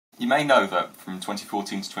You may know that from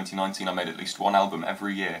 2014 to 2019 I made at least one album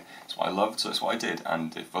every year. It's what I loved, so it's what I did,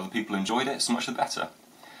 and if other people enjoyed it, so much the better.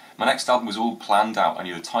 My next album was all planned out. I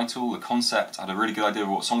knew the title, the concept, I had a really good idea of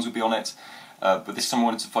what songs would be on it, but this time I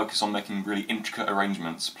wanted to focus on making really intricate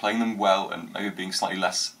arrangements, playing them well, and maybe being slightly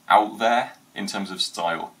less out there in terms of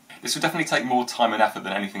style. This would definitely take more time and effort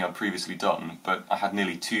than anything I'd previously done, but I had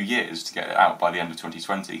nearly 2 years to get it out by the end of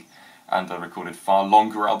 2020, and I recorded far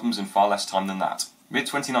longer albums in far less time than that.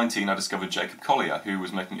 Mid-2019 I discovered Jacob Collier, who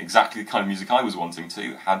was making exactly the kind of music I was wanting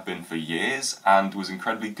to, had been for years, and was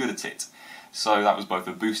incredibly good at it. So that was both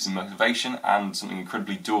a boost in motivation and something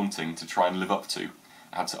incredibly daunting to try and live up to.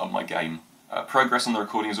 I had to up my game. Progress on the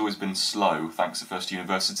recording has always been slow, thanks to first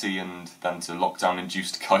university and then to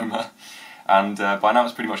lockdown-induced coma, and by now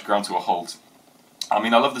it's pretty much ground to a halt. I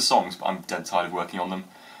mean, I love the songs, but I'm dead tired of working on them.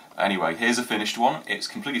 Anyway, here's a finished one. It's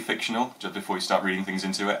completely fictional, just before you start reading things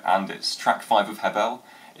into it, and it's track 5 of Hebel.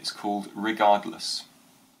 It's called Regardless.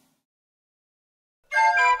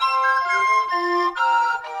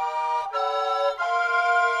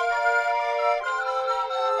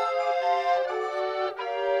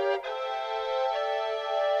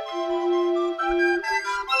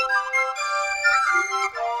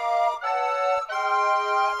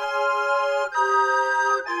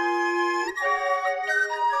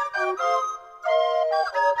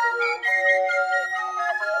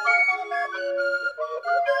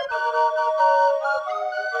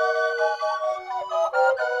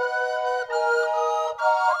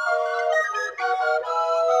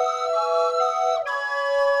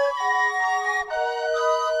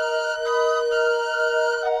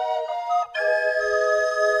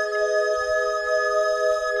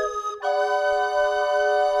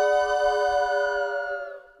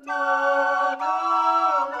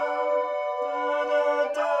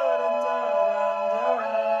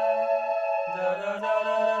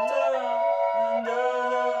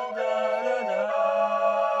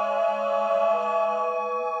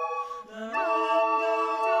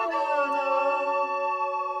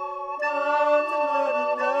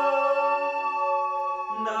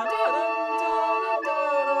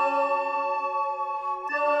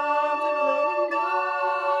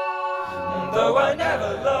 Though I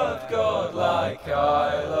never loved God like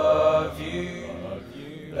I love you,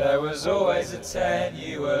 there was always a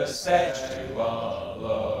tenuous edge to our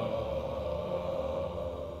love.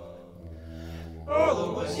 All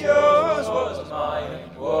that was yours was mine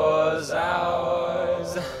and was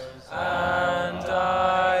ours, and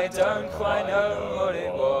I don't quite know what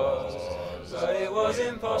it was, but it was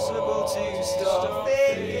impossible to stop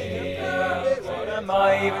thinking about it. What am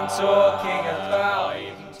I even talking about?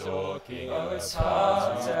 Oh, it's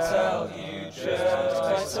hard to tell you just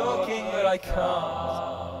by talking, but I can't.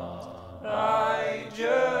 I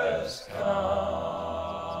just can't.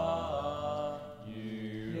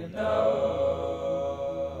 You know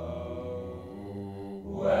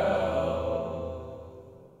well.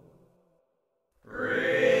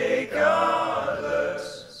 Regardless,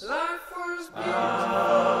 life was beautiful,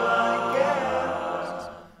 I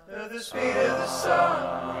guess. At the speed of the sun,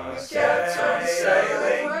 we kept on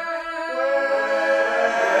sailing.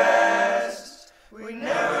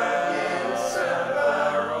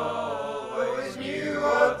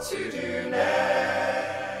 To do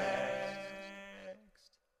next.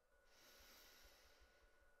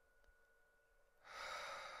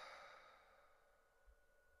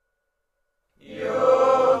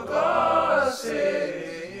 Your glasses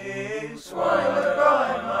wind by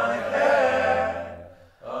my hair,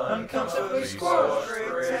 uncomfortably squashed,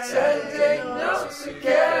 pretending not to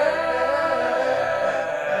care.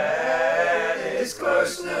 This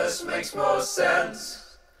closeness makes more sense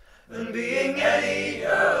than being any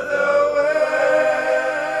other way.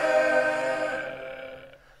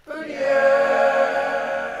 But yeah.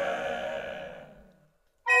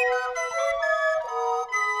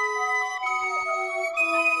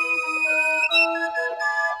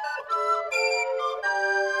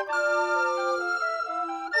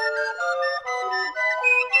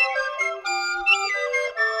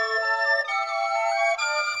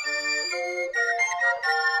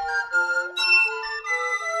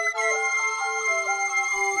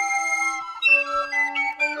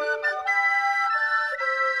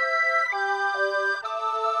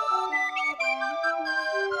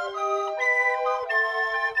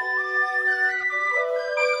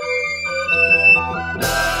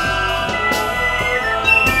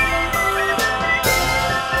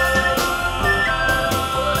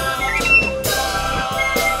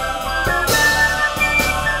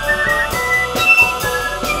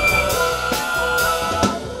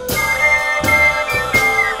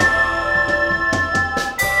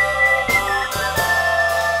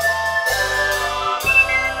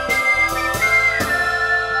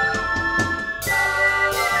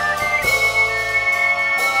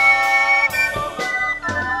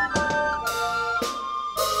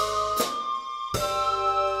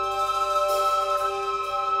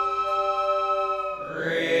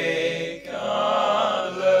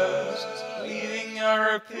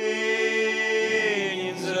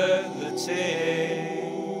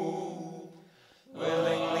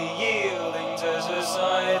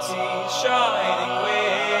 humanity's shining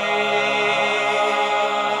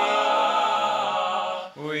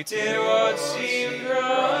wheel. We did what seemed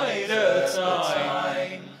right at the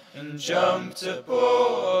time and jumped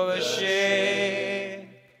aboard the ship.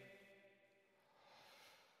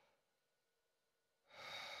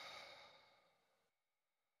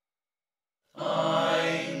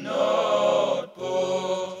 I'm not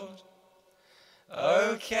bored.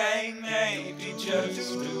 Okay, maybe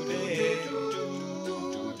just a bit.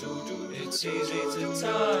 It's easy to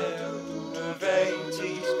tire of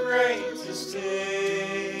 80's greatest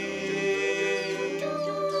hits.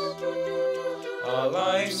 Our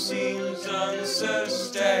life seems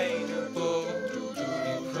unsustainable. We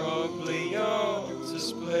probably ought to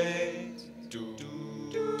split.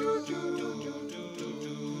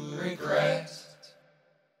 Regret.